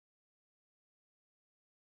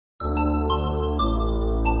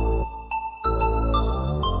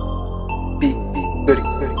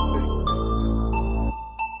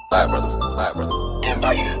Black brothers, black brothers.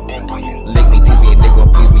 Empire, empire. Lick me, tease me, and nigga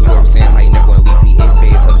gon' please me. Whoever saying how you never gonna leave me in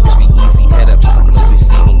bed. Tell this bitch be easy, head up, just like a nose we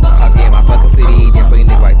see me. I was getting my fucking city, dance for you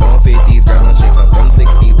nigga like throwing 50s. Grabbing on chicks, I was throwing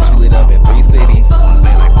 60s. Bitch, we lit up in 3 cities.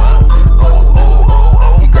 Man, like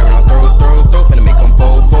what? He grabbing on throw, finna make him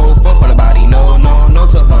fold. Fuck on the body, no,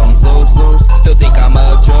 to hum, slow. Still think I'm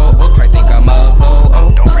a joke, I think I'm a hoe.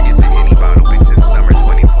 Oh. Don't forget the Henny bottle, bitches. Summer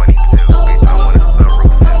 2022. Bitch, I want a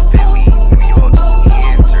sunroof in Philly, New York,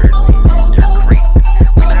 and Jersey. You're crazy.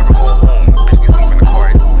 We never go home. Bitch, we sleep in the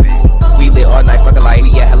car, it's moving. We lit all night, fucking light.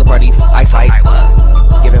 We at hella parties, eyesight.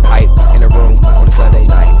 Giving pipe in the room on a Sunday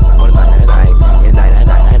night.